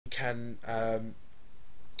can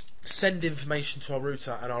send information to our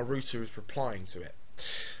router, and our router is replying to it.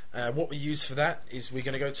 What we use for that is we're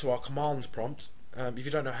going to go to our command prompt. If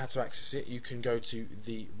you don't know how to access it, you can go to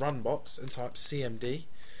the run box and type CMD,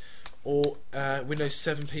 or Windows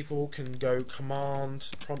 7 people can go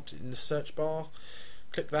command prompt in the search bar,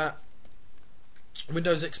 click that.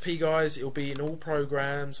 Windows XP guys, it'll be in all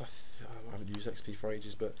programs. I haven't used XP for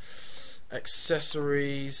ages, but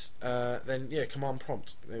accessories, then yeah, command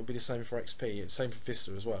prompt. It'll be the same for XP, it's the same for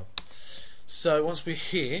Vista as well. So once we're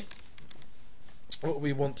here, what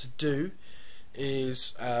we want to do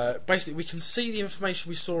is basically we can see the information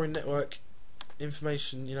we saw in network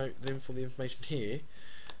information, you know, the information here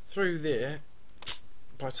through there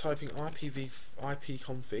by typing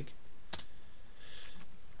ipconfig,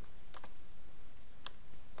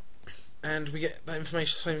 and we get that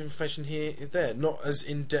information, same information here there, not as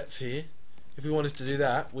in depth here. If we wanted to do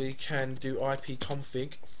that, we can do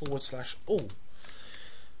ipconfig/all.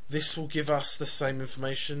 This will give us the same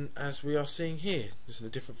information as we are seeing here, just in a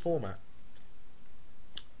different format.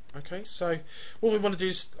 Okay, so what we want to do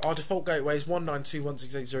is, our default gateway is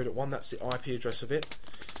 192.168.0.1, that's the IP address of it.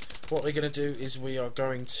 What we're going to do is we are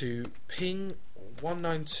going to ping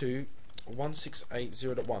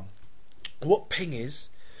 192.168.0.1. What ping is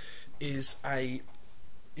a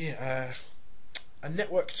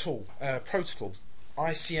network tool, protocol,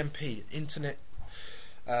 ICMP, Internet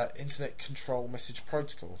Control Message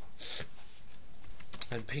Protocol,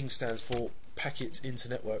 and ping stands for Packet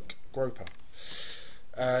Internetwork Groper.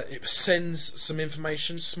 It sends some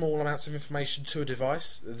information, small amounts of information, to a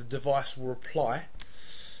device. The device will reply.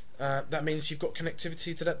 That means you've got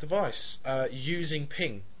connectivity to that device using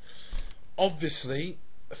ping. Obviously,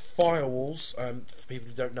 firewalls, for people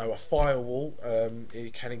who don't know, a firewall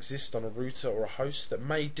it can exist on a router or a host that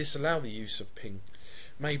may disallow the use of ping,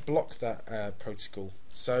 may block that protocol.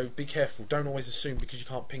 So be careful. Don't always assume because you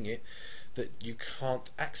can't ping it that you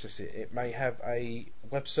can't access it. It may have a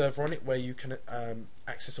web server on it where you can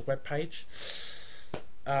access a web page,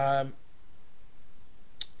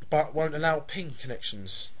 but won't allow ping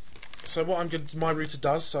connections. So what my router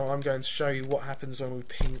does, so I'm going to show you what happens when we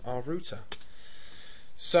ping our router.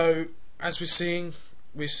 So as we're seeing,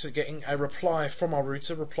 we're getting a reply from our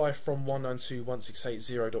router, reply from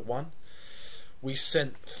 192.168.0.1. We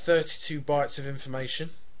sent 32 bytes of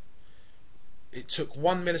information. It took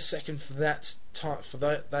 1 millisecond for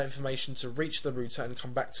that information to reach the router and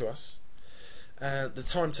come back to us. The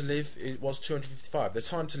time to live, it was 255. The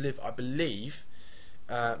time to live, I believe,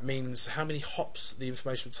 means how many hops the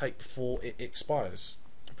information will take before it expires,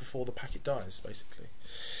 before the packet dies, basically.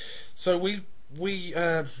 So we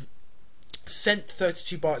sent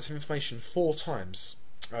 32 bytes of information 4 times.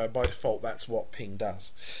 By default, that's what ping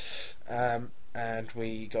does. And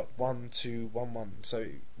we got 1, 2, 1, 1. So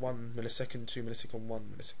 1 millisecond, 2 millisecond, 1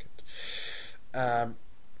 millisecond.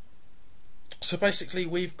 So basically,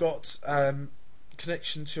 we've got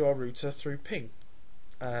connection to our router through ping.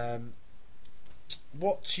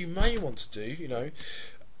 What you may want to do, you know,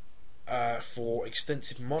 for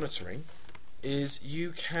extensive monitoring, is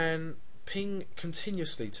you can ping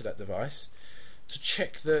continuously to that device to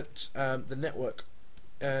check that the network,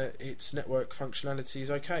 its network functionality is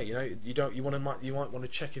okay. You know, you might want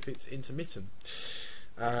to check if it's intermittent.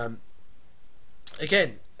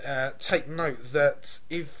 Again, take note that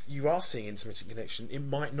if you are seeing intermittent connection, it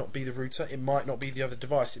might not be the router, it might not be the other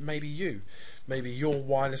device, it may be you. Maybe your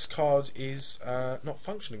wireless card is not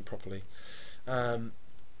functioning properly.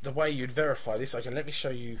 The way you'd verify this, okay, let me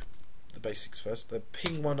show you the basics first. The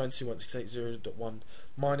ping 192.168.0.1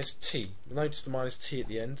 minus T. Notice the minus T at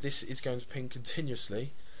the end. This is going to ping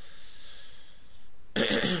continuously.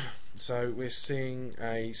 So we're seeing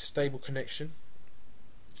a stable connection.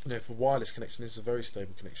 You know, for wireless connection, this is a very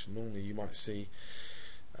stable connection. Normally you might see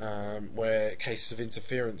where cases of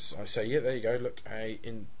interference, I say, yeah, there you go, look, a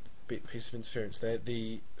piece of interference there.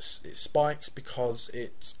 It spikes because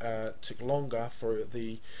it took longer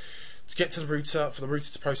to get to the router, for the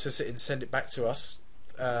router to process it and send it back to us.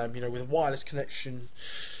 You know, with a wireless connection,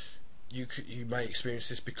 you may experience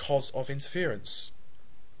this because of interference.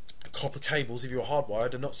 Copper cables, if you're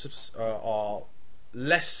hardwired, are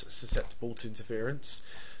less susceptible to interference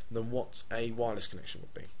than what a wireless connection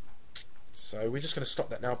would be. So we're just going to stop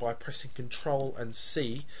that now by pressing Control and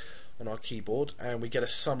C on our keyboard, and we get a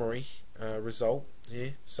summary result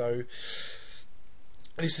here. So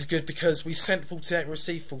this is good because we sent 48 and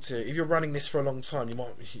received 48. If you're running this for a long time, you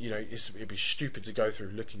might, you know, it'd be stupid to go through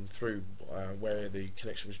looking through where the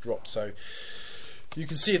connection was dropped. So you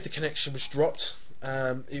can see if the connection was dropped.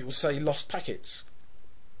 It will say lost packets.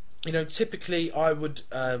 typically I would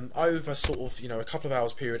over sort of a couple of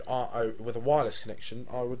hours period with a wireless connection,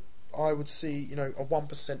 I would see a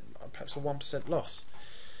 1%, perhaps a 1% loss.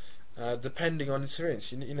 Depending on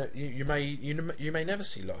experience, you may never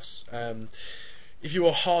see loss. If you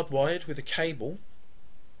are hardwired with a cable,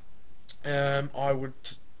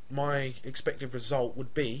 my expected result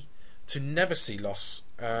would be to never see loss.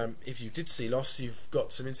 If you did see loss, you've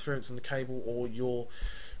got some interference on the cable, or your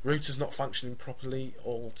router's not functioning properly,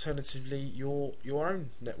 or alternatively your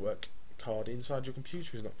own network card inside your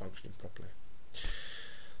computer is not functioning properly.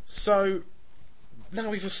 So now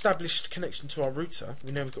we've established connection to our router,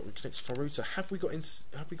 we know we've got connection to our router. Have we got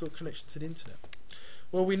connection to the internet?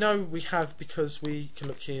 Well, we know we have, because we can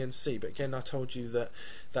look here and see. But again, I told you that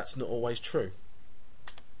that's not always true.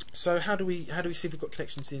 So how do we see if we've got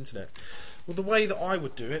connection to the internet? Well, the way that I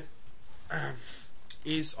would do it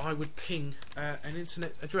is I would ping an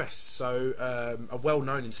internet address. So a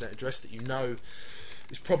well-known internet address that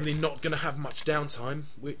is probably not going to have much downtime,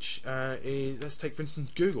 which is, let's take for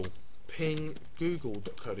instance Google. Ping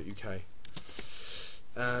google.co.uk.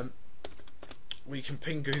 We can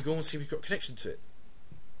ping Google and see if we've got connection to it.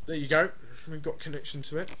 There you go, we've got connection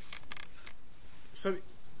to it. So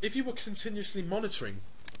if you were continuously monitoring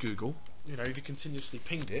Google, if you continuously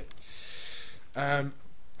pinged it,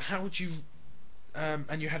 how would you,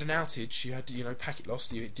 and you had an outage, you had packet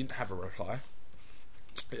loss, you didn't have a reply.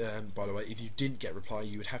 By the way, if you didn't get a reply,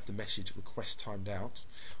 you would have the message request timed out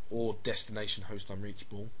or destination host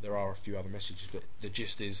unreachable. There are a few other messages, but the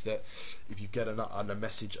gist is that if you get a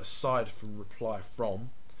message aside from reply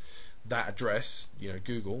from that address,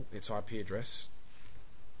 Google, its IP address,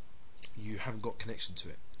 you haven't got connection to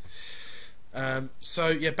it. So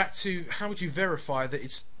yeah, back to how would you verify that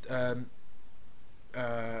it's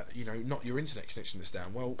not your internet connection that's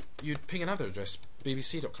down? Well, you'd ping another address,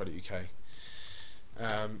 bbc.co.uk.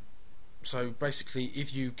 So basically,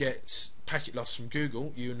 if you get packet loss from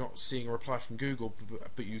Google, you're not seeing a reply from Google,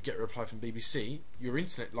 but you get a reply from BBC, your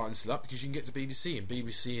internet line's still up because you can get to BBC, and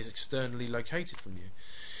BBC is externally located from you.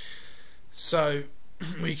 So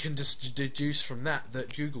we can just deduce from that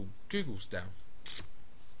Google's down.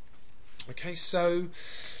 Okay, so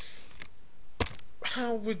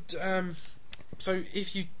how would so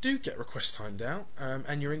if you do get request timed out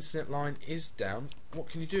and your internet line is down, what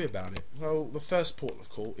can you do about it? Well, the first port of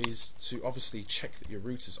call is to obviously check that your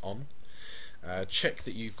router's on. Check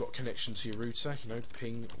that you've got connection to your router.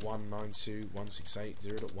 Ping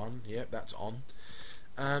 192.168.0.1. Yep, that's on.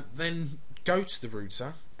 Then go to the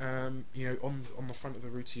router. On the front of the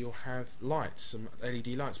router you'll have lights, some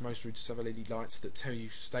LED lights. Most routers have LED lights that tell you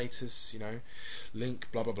status.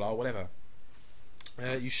 Link, blah blah blah, whatever.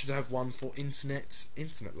 You should have one for internet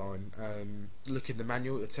line. Look in the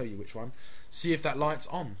manual; it'll tell you which one. See if that light's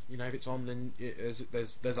on. If it's on, then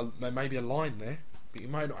there may be a line there, but you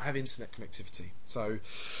might not have internet connectivity. So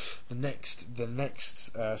the next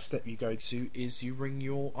step you go to is you ring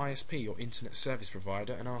your ISP, your internet service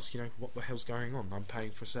provider, and ask, what the hell's going on? I'm paying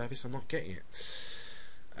for a service, I'm not getting it.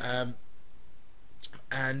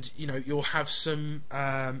 And you'll have some.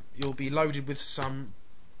 You'll be loaded with some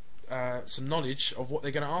knowledge of what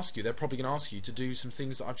they're going to ask you. They're probably going to ask you to do some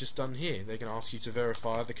things that I've just done here. They're going to ask you to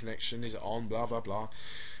verify the connection, is it on, blah blah blah.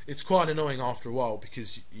 It's quite annoying after a while,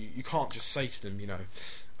 because you can't just say to them,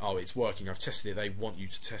 oh, it's working, I've tested it. They want you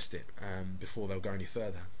to test it before they'll go any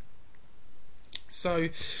further. So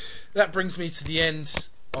that brings me to the end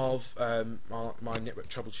of my network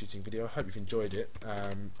troubleshooting video. I hope you've enjoyed it.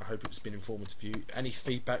 I hope it's been informative for you. Any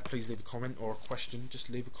feedback, please leave a comment, or a question, just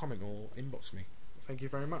leave a comment or inbox me. Thank you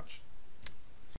very much.